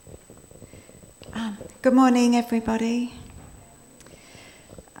Good morning, everybody.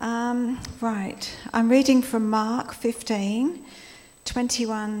 Right, I'm reading from Mark 15,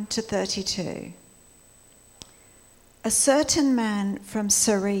 21 to 32. A certain man from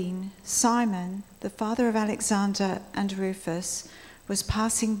Cyrene, Simon, the father of Alexander and Rufus, was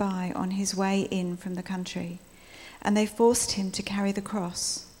passing by on his way in from the country, and they forced him to carry the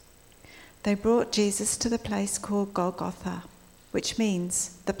cross. They brought Jesus to the place called Golgotha, which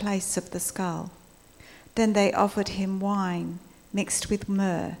means the place of the skull. Then they offered him wine mixed with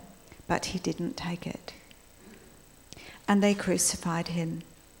myrrh, but he didn't take it. And they crucified him.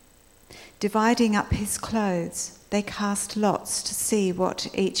 Dividing up his clothes, they cast lots to see what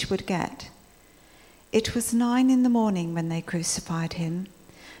each would get. It was 9 a.m. when they crucified him.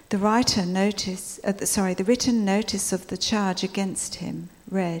 The written notice of the charge against him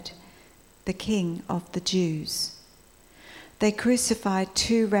read, "The King of the Jews." They crucified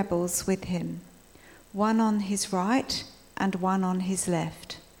 2 rebels with him, one on his right and one on his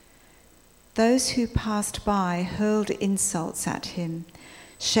left. Those who passed by hurled insults at him,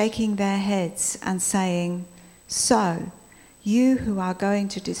 shaking their heads and saying, "So, you who are going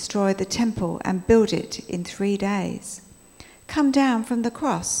to destroy the temple and build it in 3 days, come down from the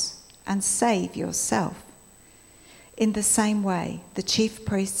cross and save yourself." In the same way, the chief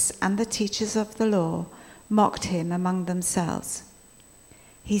priests and the teachers of the law mocked him among themselves.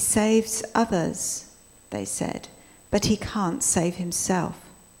 "He saves others," they said, "but he can't save himself.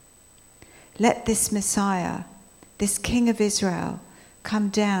 Let this Messiah, this King of Israel, come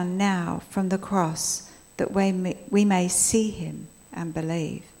down now from the cross that we may see him and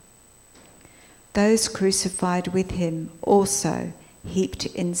believe." Those crucified with him also heaped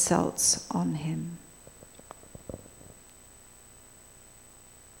insults on him.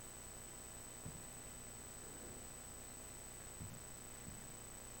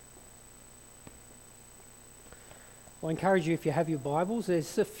 I encourage you, if you have your Bibles,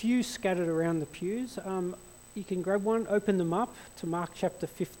 there's a few scattered around the pews. You can grab one, open them up to Mark chapter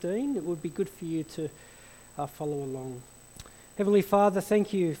 15. It would be good for you to follow along. Heavenly Father,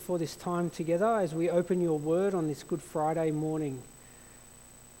 thank you for this time together as we open your word on this Good Friday morning.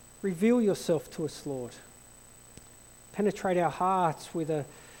 Reveal yourself to us, Lord. Penetrate our hearts with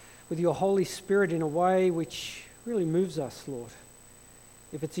your Holy Spirit in a way which really moves us, Lord.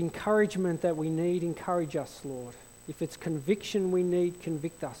 If it's encouragement that we need, encourage us, Lord. If it's conviction we need,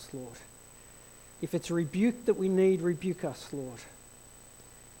 convict us, Lord. If it's rebuke that we need, rebuke us, Lord.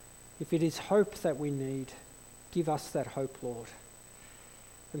 If it is hope that we need, give us that hope, Lord.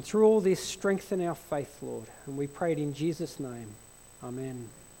 And through all this, strengthen our faith, Lord. And we pray it in Jesus' name. Amen.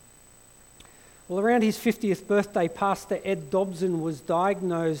 Well, around his 50th birthday, Pastor Ed Dobson was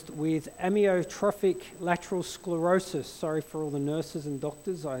diagnosed with amyotrophic lateral sclerosis. Sorry for all the nurses and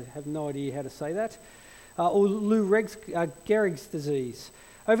doctors, I have no idea how to say that. Or Lou Gehrig's disease.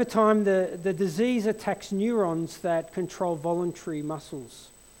 Over time, the disease attacks neurons that control voluntary muscles.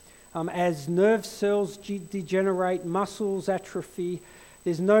 As nerve cells degenerate, muscles atrophy,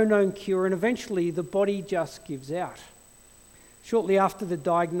 there's no known cure, and eventually the body just gives out. Shortly after the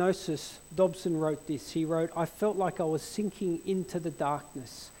diagnosis, Dobson wrote this. He wrote, "I felt like I was sinking into the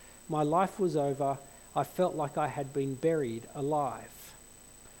darkness. My life was over. I felt like I had been buried alive."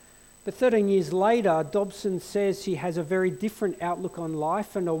 But 13 years later, Dobson says he has a very different outlook on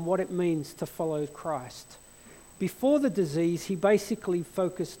life and on what it means to follow Christ. Before the disease, he basically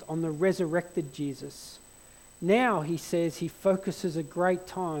focused on the resurrected Jesus. Now, he says, he focuses a great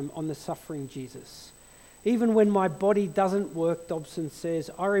time on the suffering Jesus. "Even when my body doesn't work," Dobson says,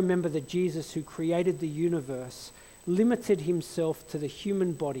 "I remember the Jesus who created the universe, limited himself to the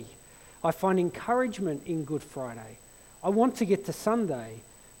human body. I find encouragement in Good Friday. I want to get to Sunday,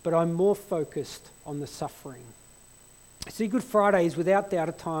 but I'm more focused on the suffering." See, Good Friday is without doubt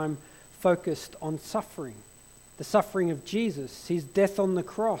a time focused on suffering. The suffering of Jesus, his death on the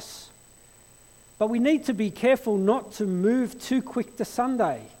cross. But we need to be careful not to move too quick to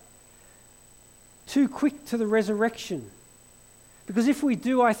Sunday, too quick to the resurrection. Because if we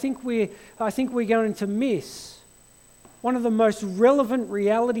do, I think we're going to miss one of the most relevant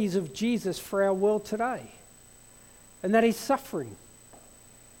realities of Jesus for our world today, and that is suffering.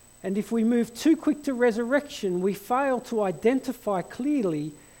 And if we move too quick to resurrection, we fail to identify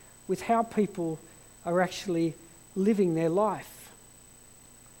clearly with how people are actually living their life.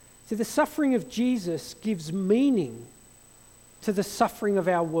 See, the suffering of Jesus gives meaning to the suffering of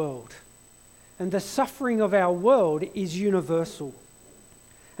our world. And the suffering of our world is universal.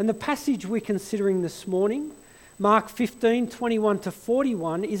 And the passage we're considering this morning, Mark 15, 21 to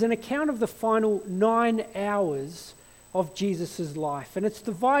 41, is an account of the final 9 hours of Jesus' life, and it's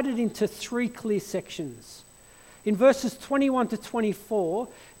divided into three clear sections. In verses 21 to 24,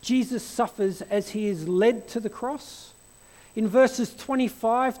 Jesus suffers as he is led to the cross. In verses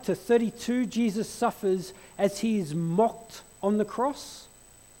 25 to 32, Jesus suffers as he is mocked on the cross.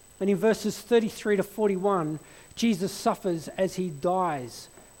 And in verses 33 to 41, Jesus suffers as he dies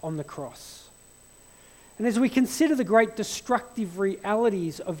on the cross. And as we consider the great destructive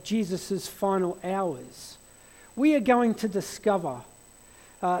realities of Jesus' final hours, we are going to discover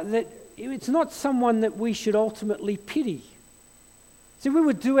that it's not someone that we should ultimately pity. See, we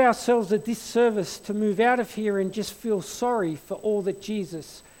would do ourselves a disservice to move out of here and just feel sorry for all that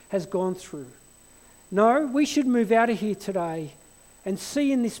Jesus has gone through. No, we should move out of here today and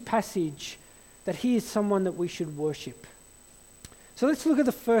see in this passage that he is someone that we should worship. So let's look at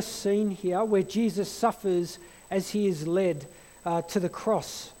the first scene here where Jesus suffers as he is led to the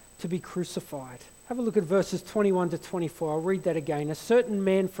cross to be crucified. Have a look at verses 21 to 24. I'll read that again. A certain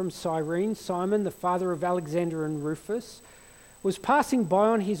man from Cyrene, Simon, the father of Alexander and Rufus, was passing by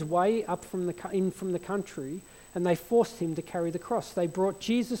on his way up from the country, and they forced him to carry the cross. They brought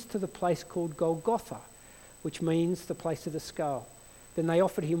Jesus to the place called Golgotha, which means the place of the skull. Then they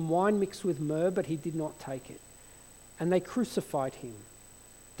offered him wine mixed with myrrh, but he did not take it. And they crucified him.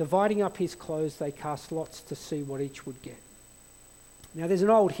 Dividing up his clothes, they cast lots to see what each would get. Now there's an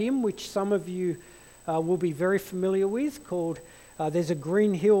old hymn which some of you will be very familiar with called There's a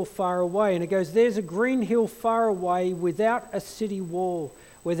Green Hill Far Away. And it goes, there's a green hill far away without a city wall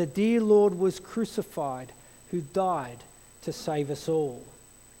where the dear Lord was crucified who died to save us all.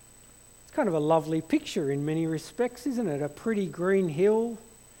 It's kind of a lovely picture in many respects, isn't it? A pretty green hill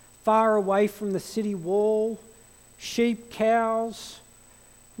far away from the city wall, sheep, cows,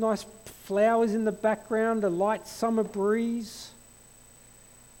 nice flowers in the background, a light summer breeze.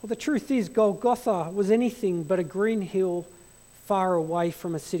 Well, the truth is Golgotha was anything but a green hill far away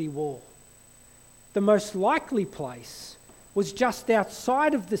from a city wall. The most likely place was just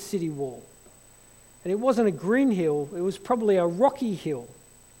outside of the city wall. And it wasn't a green hill, it was probably a rocky hill.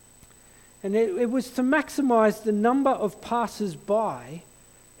 And it was to maximise the number of passers-by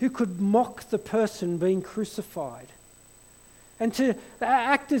who could mock the person being crucified, and to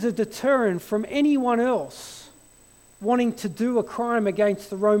act as a deterrent from anyone else wanting to do a crime against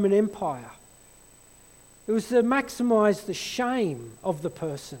the Roman Empire. It was to maximise the shame of the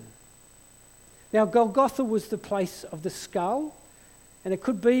person. Now, Golgotha was the place of the skull, and it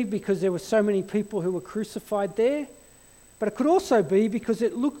could be because there were so many people who were crucified there, but it could also be because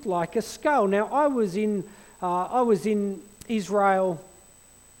it looked like a skull. Now, I was in Israel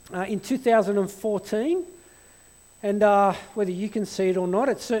in 2014, and whether you can see it or not,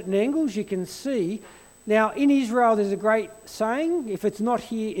 at certain angles you can see. Now, in Israel there's a great saying, if it's not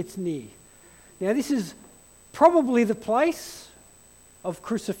here, it's near. Now, this is probably the place of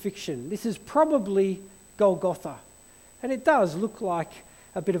crucifixion. This is probably Golgotha, and it does look like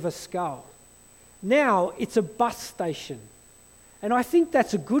a bit of a skull. Now, it's a bus station, and I think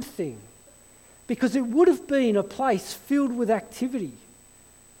that's a good thing, because it would have been a place filled with activity.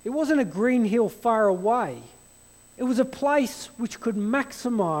 It wasn't a green hill far away. It was a place which could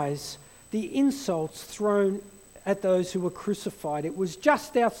maximise the insults thrown at those who were crucified. It was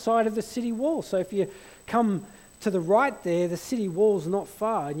just outside of the city wall. So if you come to the right there, the city wall's not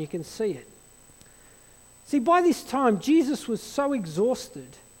far and you can see it. See, by this time, Jesus was so exhausted,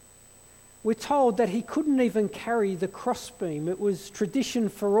 we're told that he couldn't even carry the crossbeam. It was tradition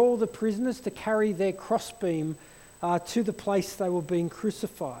for all the prisoners to carry their crossbeam to the place they were being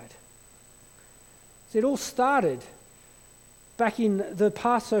crucified. So it all started back in the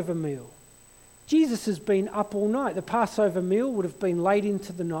Passover meal. Jesus has been up all night. The Passover meal would have been late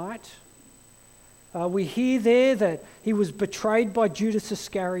into the night. We hear there that he was betrayed by Judas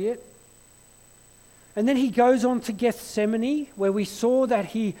Iscariot. And then he goes on to Gethsemane, where we saw that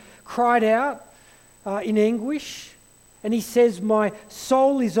he cried out in anguish. And he says, my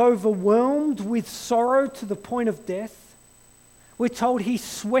soul is overwhelmed with sorrow to the point of death. We're told he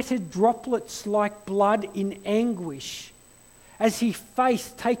sweated droplets like blood in anguish as he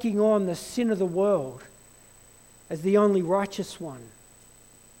faced taking on the sin of the world as the only righteous one.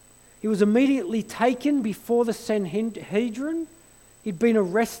 He was immediately taken before the Sanhedrin. He'd been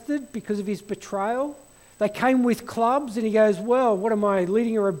arrested because of his betrayal. They came with clubs and he goes, well, what am I,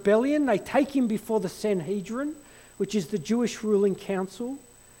 leading a rebellion? They take him before the Sanhedrin, which is the Jewish ruling council.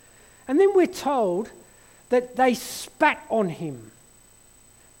 And then we're told that they spat on him.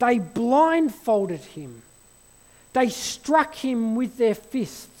 They blindfolded him. They struck him with their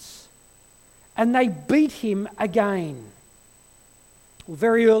fists. And they beat him again. Well,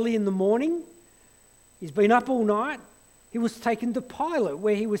 very early in the morning, he's been up all night. He was taken to Pilate,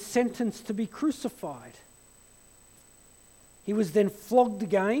 where he was sentenced to be crucified. He was then flogged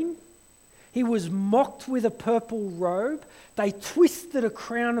again. He was mocked with a purple robe. They twisted a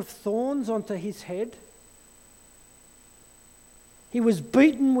crown of thorns onto his head. He was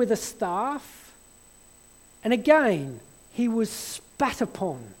beaten with a staff. And again, he was spat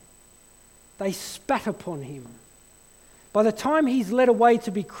upon. They spat upon him. By the time he's led away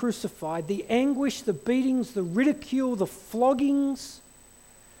to be crucified, the anguish, the beatings, the ridicule, the floggings,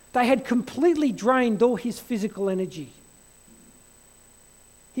 they had completely drained all his physical energy.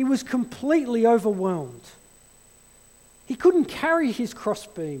 He was completely overwhelmed. He couldn't carry his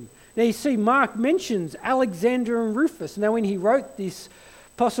crossbeam. Now you see, Mark mentions Alexander and Rufus. Now when he wrote this,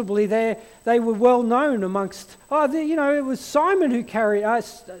 possibly they were well known amongst. It was Simon who carried.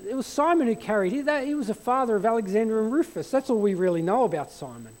 It was Simon who carried. He was the father of Alexander and Rufus. That's all we really know about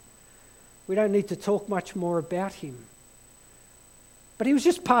Simon. We don't need to talk much more about him. But he was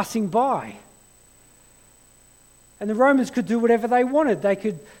just passing by. And the Romans could do whatever they wanted. They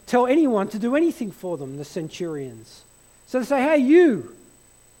could tell anyone to do anything for them, the centurions. So they say, hey, you,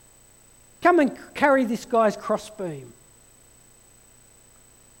 come and carry this guy's crossbeam.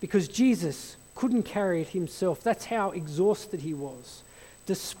 Because Jesus couldn't carry it himself. That's how exhausted he was.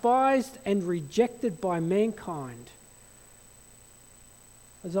 Despised and rejected by mankind.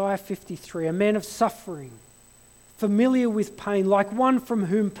 Isaiah 53, a man of suffering, familiar with pain, like one from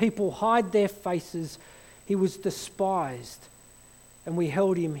whom people hide their faces. He was despised, and we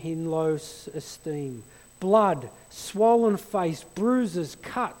held him in low esteem. Blood, swollen face, bruises,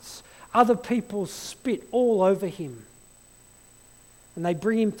 cuts, other people's spit all over him. And they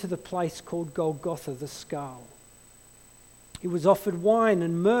bring him to the place called Golgotha, the skull. He was offered wine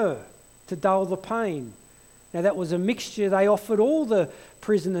and myrrh to dull the pain. Now that was a mixture they offered all the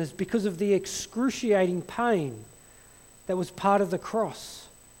prisoners because of the excruciating pain that was part of the cross.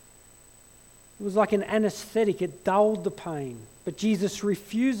 It was like an anesthetic. It dulled the pain. But Jesus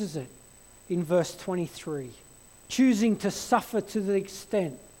refuses it in verse 23, choosing to suffer to the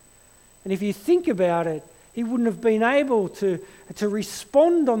extent. And if you think about it, he wouldn't have been able to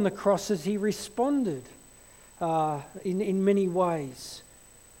respond on the cross as he responded in many ways.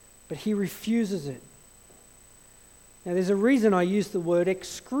 But he refuses it. Now there's a reason I use the word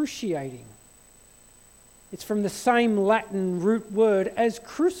excruciating. It's from the same Latin root word as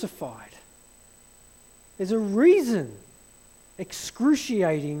crucified. There's a reason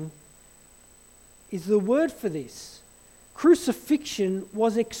excruciating is the word for this. Crucifixion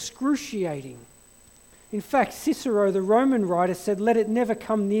was excruciating. In fact, Cicero, the Roman writer, said, let it never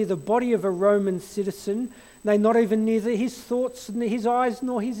come near the body of a Roman citizen, nay, not even near his thoughts, his eyes,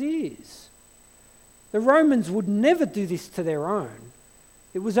 nor his ears. The Romans would never do this to their own.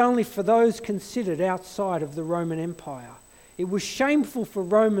 It was only for those considered outside of the Roman Empire. It was shameful for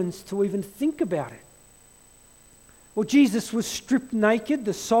Romans to even think about it. Well, Jesus was stripped naked.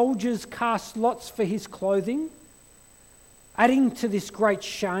 The soldiers cast lots for his clothing, adding to this great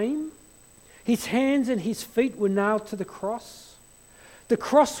shame. His hands and his feet were nailed to the cross. The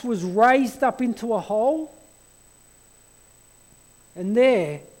cross was raised up into a hole, and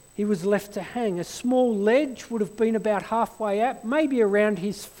there he was left to hang. A small ledge would have been about halfway up, maybe around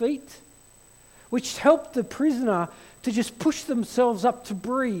his feet, which helped the prisoner to just push themselves up to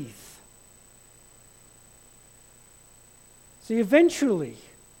breathe. See, eventually,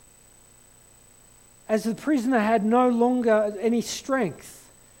 as the prisoner had no longer any strength,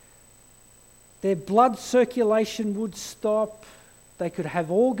 their blood circulation would stop, they could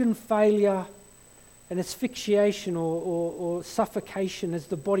have organ failure and asphyxiation or suffocation as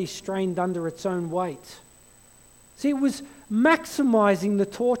the body strained under its own weight. See, it was maximising the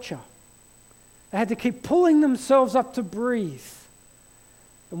torture. They had to keep pulling themselves up to breathe.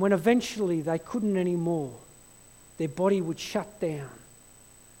 And when eventually they couldn't anymore, their body would shut down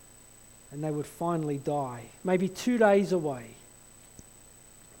and they would finally die, maybe 2 days away.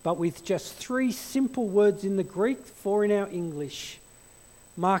 But with just 3 simple words in the Greek, 4 in our English,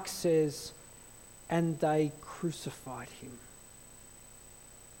 Mark says, and they crucified him.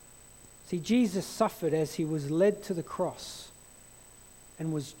 See, Jesus suffered as he was led to the cross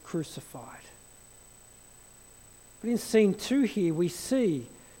and was crucified. But in scene 2 here, we see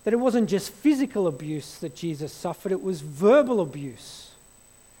that it wasn't just physical abuse that Jesus suffered, it was verbal abuse.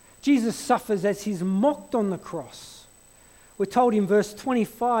 Jesus suffers as he's mocked on the cross. We're told in verse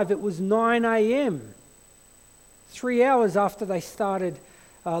 25 it was 9 a.m., 3 hours after they started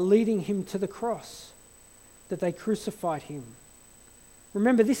leading him to the cross, that they crucified him.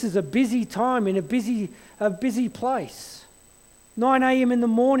 Remember, this is a busy time in a busy place. 9 a.m. in the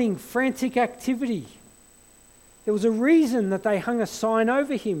morning, frantic activity. There was a reason that they hung a sign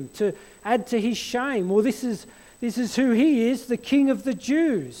over him to add to his shame. Well, this is who he is, the King of the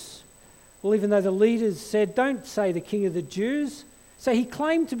Jews. Well, even though the leaders said, don't say the King of the Jews, say he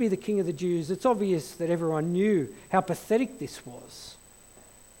claimed to be the King of the Jews, it's obvious that everyone knew how pathetic this was.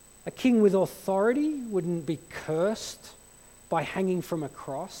 A king with authority wouldn't be cursed by hanging from a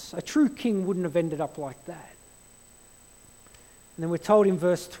cross. A true king wouldn't have ended up like that. And then we're told in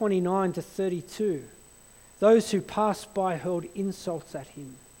verse 29 to 32, those who passed by hurled insults at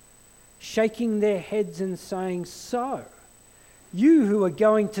him, shaking their heads and saying, "So, you who are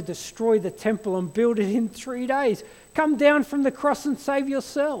going to destroy the temple and build it in 3 days, come down from the cross and save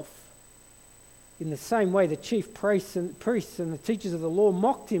yourself." In the same way, the chief priests and the teachers of the law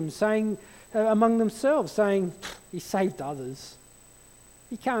mocked him, saying among themselves, saying, "He saved others.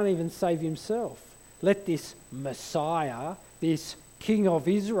 He can't even save himself. Let this Messiah, this King of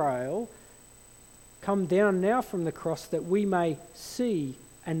Israel, come down now from the cross that we may see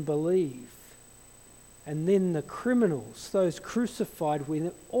and believe." And then the criminals, those crucified with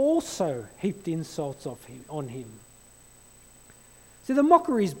him, also heaped insults on him. See, the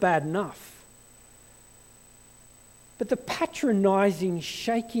mockery is bad enough. But the patronising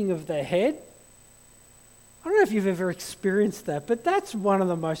shaking of the head, I don't know if you've ever experienced that, but that's one of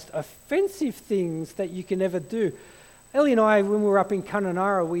the most offensive things that you can ever do. Ellie and I, when we were up in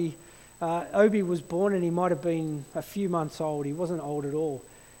Kununurra, Obi was born and he might have been a few months old. He wasn't old at all.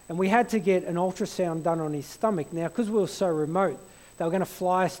 And we had to get an ultrasound done on his stomach. Now, because we were so remote, they were going to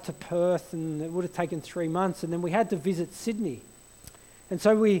fly us to Perth and it would have taken 3 months. And then we had to visit Sydney. And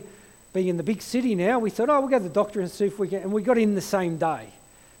so being in the big city now, we thought, we'll go to the doctor and see if we can. And we got in the same day.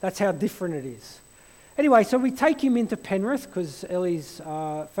 That's how different it is. Anyway, so we take him into Penrith because Ellie's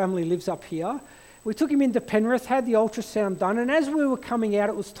family lives up here. We took him into Penrith, had the ultrasound done, and as we were coming out,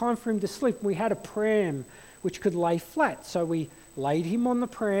 it was time for him to sleep. We had a pram which could lay flat, so we laid him on the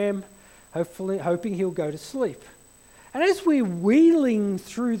pram, hoping he'll go to sleep. And as we're wheeling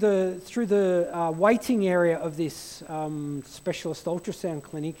through the waiting area of this specialist ultrasound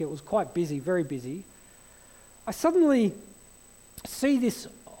clinic, it was quite busy, very busy, I suddenly see this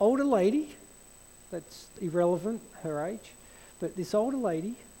older lady, that's irrelevant, her age, but this older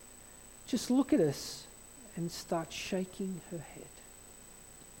lady just look at us and start shaking her head.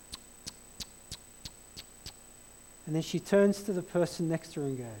 And then she turns to the person next to her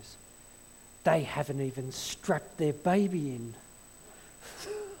and goes, "They haven't even strapped their baby in."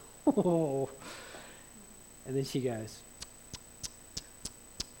 Oh. And then she goes.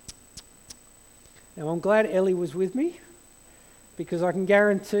 Now I'm glad Ellie was with me, because I can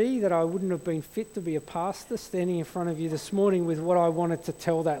guarantee that I wouldn't have been fit to be a pastor standing in front of you this morning with what I wanted to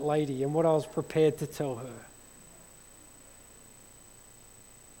tell that lady and what I was prepared to tell her.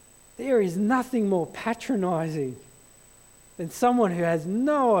 There is nothing more patronising than someone who has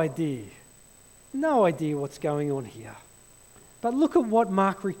no idea what's going on here. But look at what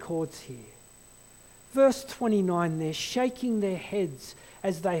Mark records here. Verse 29, they're shaking their heads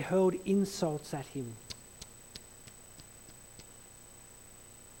as they hurled insults at him.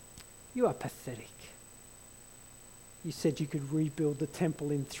 "You are pathetic. You said you could rebuild the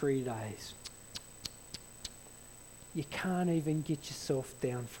temple in 3 days. You can't even get yourself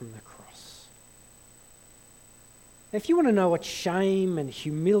down from the cross." If you want to know what shame and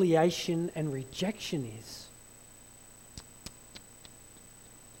humiliation and rejection is,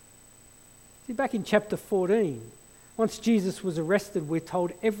 see, back in chapter 14, once Jesus was arrested, we're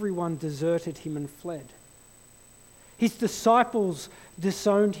told everyone deserted him and fled. His disciples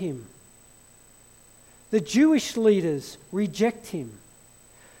disowned him. The Jewish leaders reject him.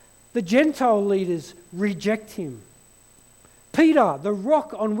 The Gentile leaders reject him. Peter, the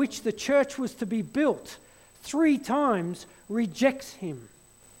rock on which the church was to be built, 3 times rejects him.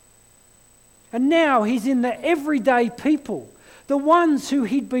 And now he's in the everyday people, the ones who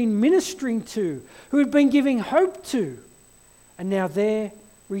he'd been ministering to, who had been giving hope to, and now they're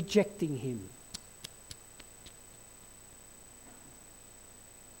rejecting him.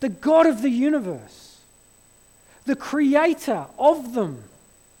 The God of the universe, the creator of them.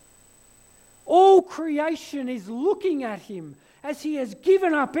 All creation is looking at him as he has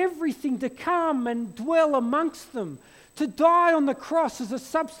given up everything to come and dwell amongst them, to die on the cross as a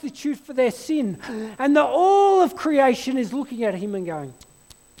substitute for their sin. And all of creation is looking at him and going,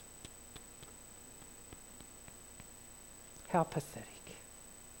 how pathetic.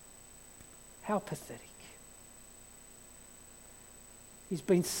 How pathetic. He's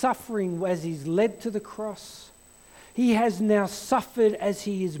been suffering as he's led to the cross. He has now suffered as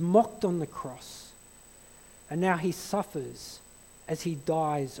he is mocked on the cross. And now he suffers as he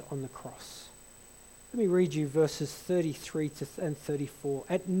dies on the cross. Let me read you verses 33 and 34.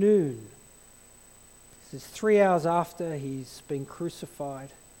 At noon, this is 3 hours after he's been crucified,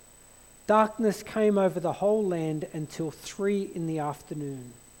 darkness came over the whole land until 3 in the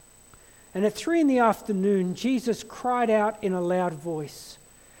afternoon. And at 3 in the afternoon, Jesus cried out in a loud voice,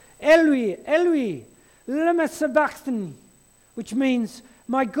 Eloi, Eloi, lama sabachthani, which means,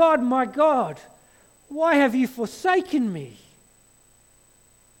 my God, why have you forsaken me?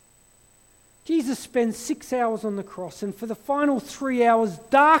 Jesus spends 6 hours on the cross, and for the final 3 hours,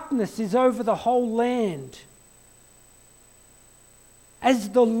 darkness is over the whole land. As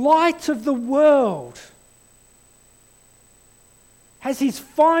the light of the world has his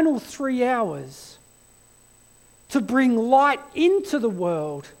final 3 hours to bring light into the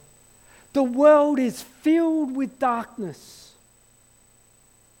world is filled with darkness.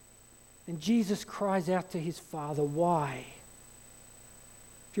 And Jesus cries out to his Father, why?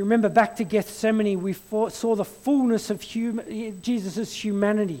 If you remember back to Gethsemane, we saw the fullness of Jesus'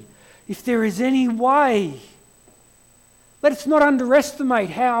 humanity. If there is any way, let us not underestimate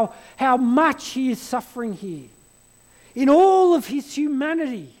how much he is suffering here. In all of his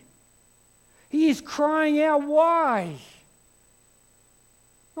humanity, he is crying out, why?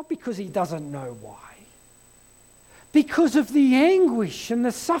 Not because he doesn't know why. Because of the anguish and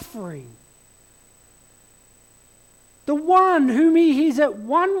the suffering. The one whom he is at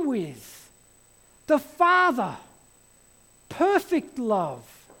one with, the Father, perfect love,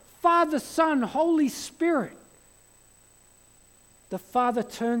 Father, Son, Holy Spirit. The Father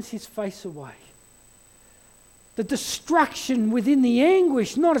turns his face away. The destruction within the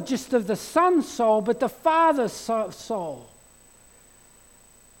anguish, not just of the Son's soul, but the Father's soul.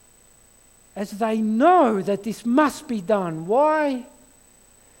 As they know that this must be done. Why?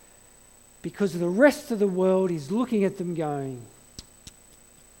 Because the rest of the world is looking at them going,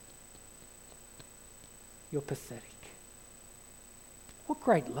 you're pathetic. What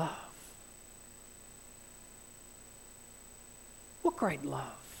great love. What great love.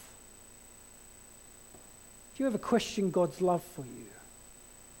 Do you ever question God's love for you?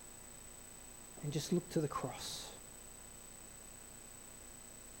 And just look to the cross.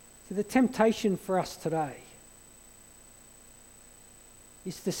 See, the temptation for us today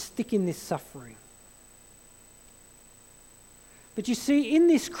is to stick in this suffering. But you see, in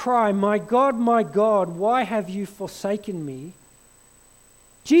this cry, my God, why have you forsaken me?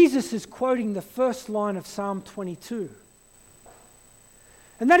 Jesus is quoting the first line of Psalm 22.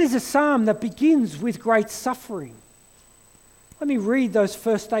 And that is a psalm that begins with great suffering. Let me read those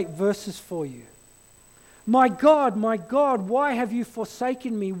first 8 verses for you. My God, why have you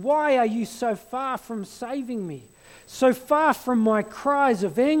forsaken me? Why are you so far from saving me? So far from my cries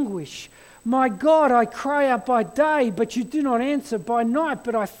of anguish. My God, I cry out by day, but you do not answer. By night,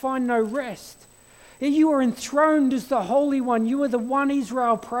 but I find no rest. You are enthroned as the Holy One. You are the one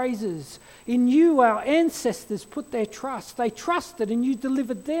Israel praises. In you our ancestors put their trust. They trusted and you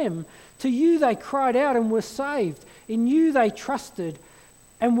delivered them. To you they cried out and were saved. In you they trusted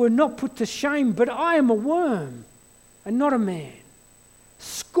and were not put to shame. But I am a worm and not a man,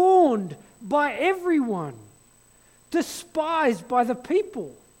 scorned by everyone, despised by the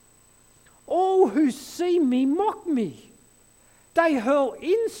people. All who see me mock me. They hurl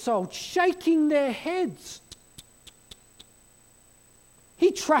insults, shaking their heads.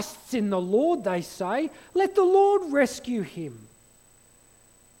 He trusts in the Lord, they say. Let the Lord rescue him.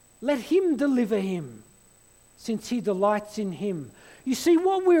 Let him deliver him, since he delights in him. You see,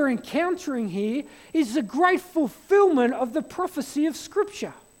 what we're encountering here is the great fulfillment of the prophecy of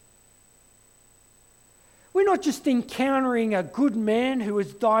Scripture. We're not just encountering a good man who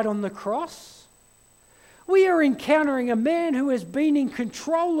has died on the cross. We are encountering a man who has been in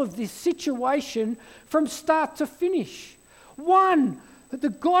control of this situation from start to finish. One, the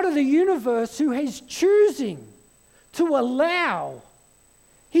God of the universe, who is choosing to allow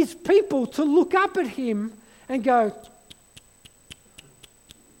his people to look up at him and go,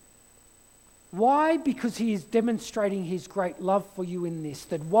 why? Because he is demonstrating his great love for you in this,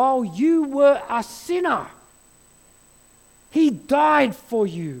 that while you were a sinner, he died for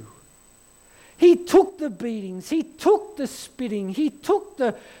you. He took the beatings, he took the spitting, he took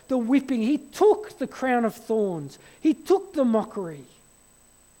the whipping, he took the crown of thorns, he took the mockery.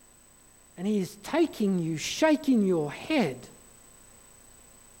 And he is taking you, shaking your head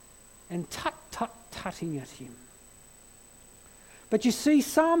and tutting at him. But you see,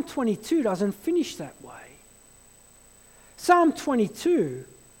 Psalm 22 doesn't finish that way. Psalm 22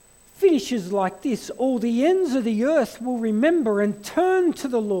 finishes like this: all the ends of the earth will remember and turn to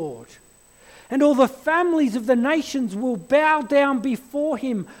the Lord, and all the families of the nations will bow down before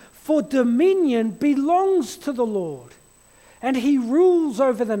him. For dominion belongs to the Lord, and he rules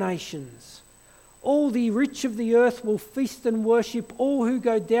over the nations. All the rich of the earth will feast and worship. All who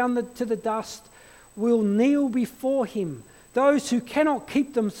go down to the dust will kneel before him. Those who cannot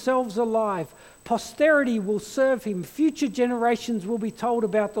keep themselves alive, posterity will serve him. Future generations will be told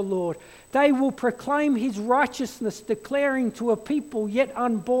about the Lord. They will proclaim his righteousness, declaring to a people yet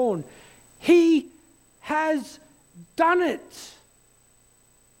unborn, he has done it.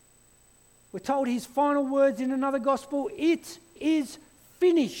 We're told his final words in another gospel, it is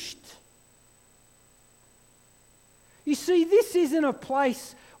finished. You see, this isn't a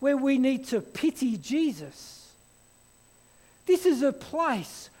place where we need to pity Jesus. This is a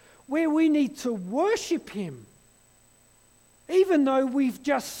place where we need to worship him, even though we've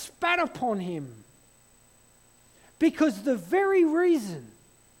just spat upon him. Because the very reason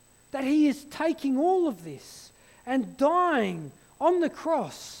that he is taking all of this and dying on the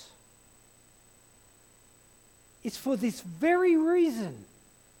cross is for this very reason.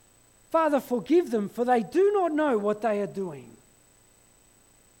 Father, forgive them, for they do not know what they are doing.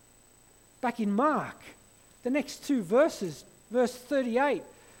 Back in Mark, the next two verses, verse 38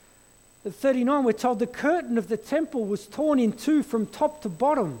 and 39, we're told the curtain of the temple was torn in two from top to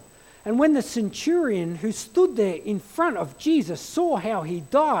bottom. And when the centurion who stood there in front of Jesus saw how he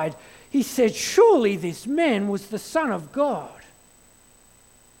died, he said, surely this man was the Son of God.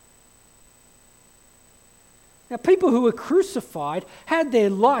 Now, people who were crucified had their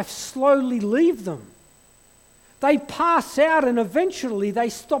life slowly leave them. They pass out and eventually they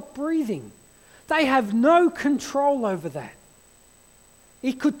stop breathing. They have no control over that.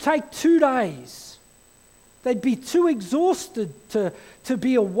 It could take 2 days. They'd be too exhausted to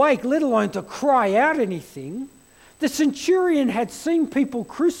be awake, let alone to cry out anything. The centurion had seen people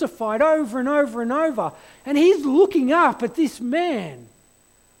crucified over and over and over, and he's looking up at this man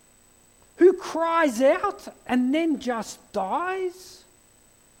who cries out and then just dies.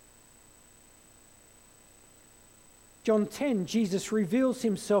 John 10, Jesus reveals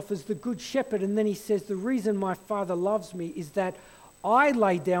himself as the good shepherd, and then he says, the reason my Father loves me is that I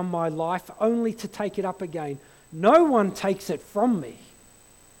lay down my life only to take it up again. No one takes it from me.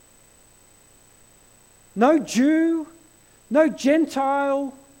 No Jew, no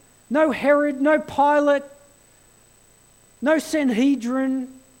Gentile, no Herod, no Pilate, no Sanhedrin,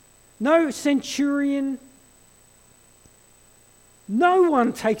 no centurion. No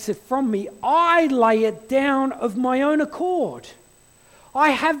one takes it from me. I lay it down of my own accord. I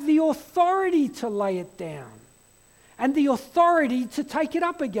have the authority to lay it down and the authority to take it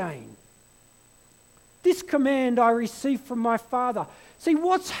up again. This command I received from my Father. See,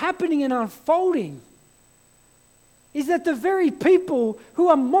 what's happening and unfolding is that the very people who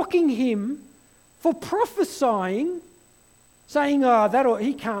are mocking him for prophesying, saying,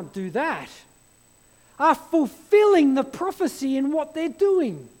 he can't do that, are fulfilling the prophecy in what they're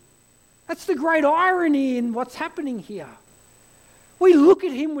doing. That's the great irony in what's happening here. We look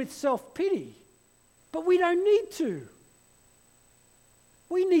at him with self-pity, but we don't need to.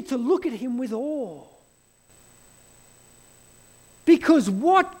 We need to look at him with awe. Because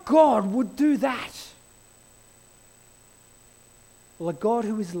what God would do that? Well, a God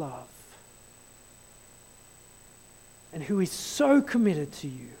who is love and who is so committed to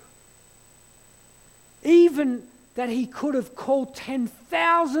you, even that he could have called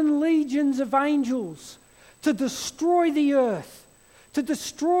 10,000 legions of angels to destroy the earth, to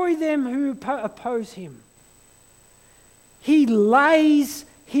destroy them who oppose him. He lays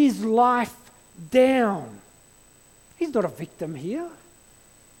his life down. He's not a victim here.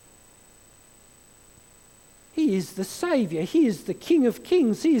 He is the Saviour. He is the King of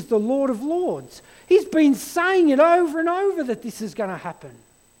Kings. He is the Lord of Lords. He's been saying it over and over that this is going to happen.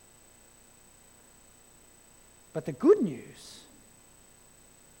 But the good news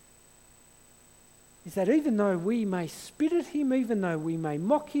is that even though we may spit at him, even though we may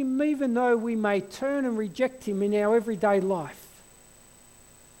mock him, even though we may turn and reject him in our everyday life,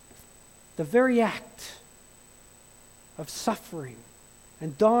 the very act of suffering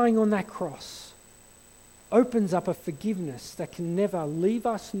and dying on that cross opens up a forgiveness that can never leave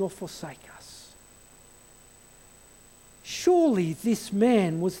us nor forsake us. Surely this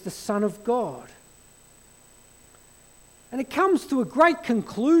man was the Son of God. And it comes to a great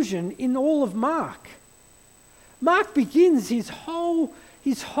conclusion in all of Mark. Mark begins his whole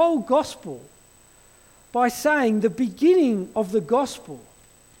gospel by saying the beginning of the gospel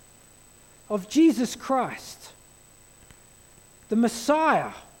of Jesus Christ, the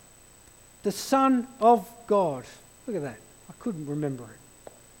Messiah, the Son of God. Look at that. I couldn't remember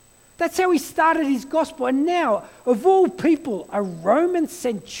it. That's how he started his gospel. And now, of all people, a Roman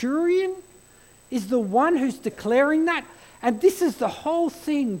centurion is the one who's declaring that. And this is the whole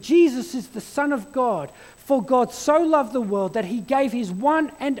thing. Jesus is the Son of God. For God so loved the world that he gave his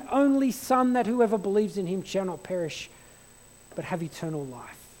one and only Son, that whoever believes in him shall not perish, but have eternal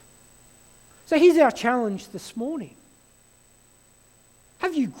life. So here's our challenge this morning.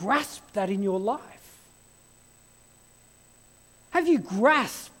 Have you grasped that in your life? Have you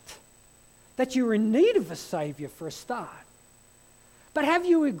grasped that you're in need of a Saviour for a start? But have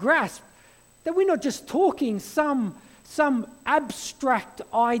you grasped that we're not just talking some abstract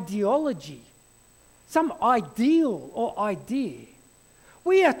ideology, some ideal or idea?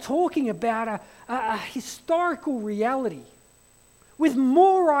 We are talking about a historical reality with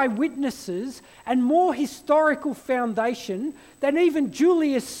more eyewitnesses and more historical foundation than even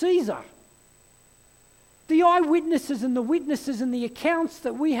Julius Caesar. The eyewitnesses and the witnesses and the accounts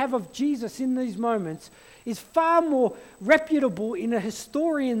that we have of Jesus in these moments is far more reputable in a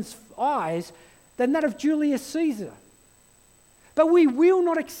historian's eyes than that of Julius Caesar. But we will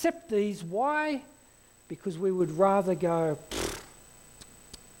not accept these. Why? Because we would rather go,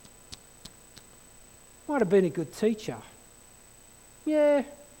 might have been a good teacher. Yeah,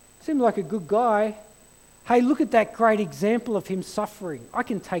 seemed like a good guy. Hey, look at that great example of him suffering. I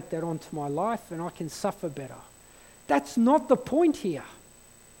can take that onto my life and I can suffer better. That's not the point here.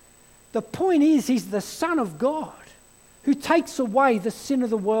 The point is, he's the Son of God who takes away the sin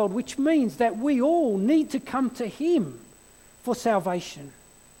of the world, which means that we all need to come to him for salvation.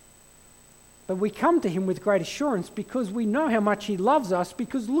 But we come to him with great assurance because we know how much he loves us,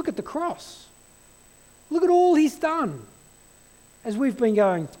 because look at the cross. Look at all he's done. As we've been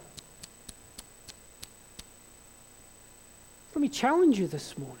going, let me challenge you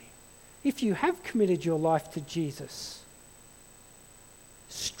this morning. If you have committed your life to Jesus,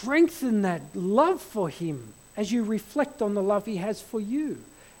 strengthen that love for him as you reflect on the love he has for you.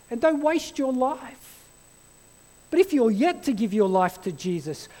 And don't waste your life. But if you're yet to give your life to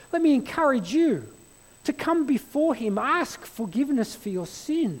Jesus, let me encourage you to come before him, ask forgiveness for your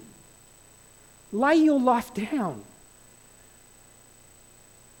sin. Lay your life down.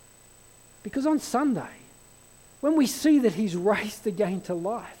 Because on Sunday, when we see that he's raised again to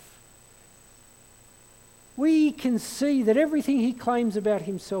life, we can see that everything he claims about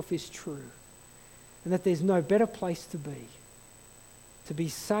himself is true, and that there's no better place to be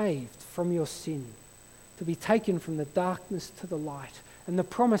saved from your sin, to be taken from the darkness to the light. And the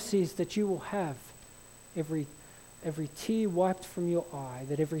promise is that you will have every tear wiped from your eye,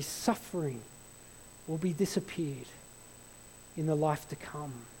 that every suffering will be disappeared in the life to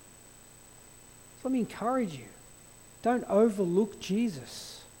come. So let me encourage you, don't overlook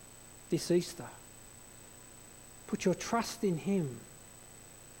Jesus this Easter. Put your trust in him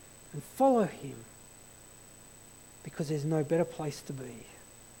and follow him, because there's no better place to be.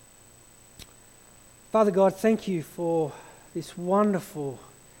 Father God, thank you for this wonderful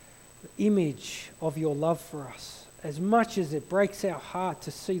image of your love for us. As much as it breaks our heart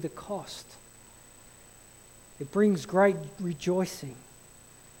to see the cost, it brings great rejoicing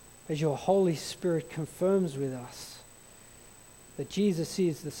as your Holy Spirit confirms with us that Jesus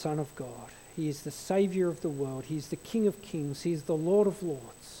is the Son of God. He is the Saviour of the world. He is the King of kings. He is the Lord of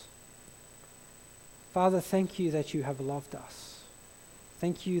lords. Father, thank you that you have loved us.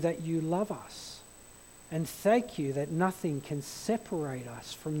 Thank you that you love us. And thank you that nothing can separate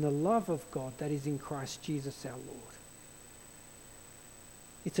us from the love of God that is in Christ Jesus our Lord.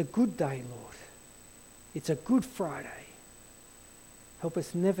 It's a good day, Lord. It's a Good Friday. Help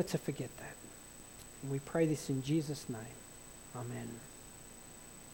us never to forget that. And we pray this in Jesus' name. Amen.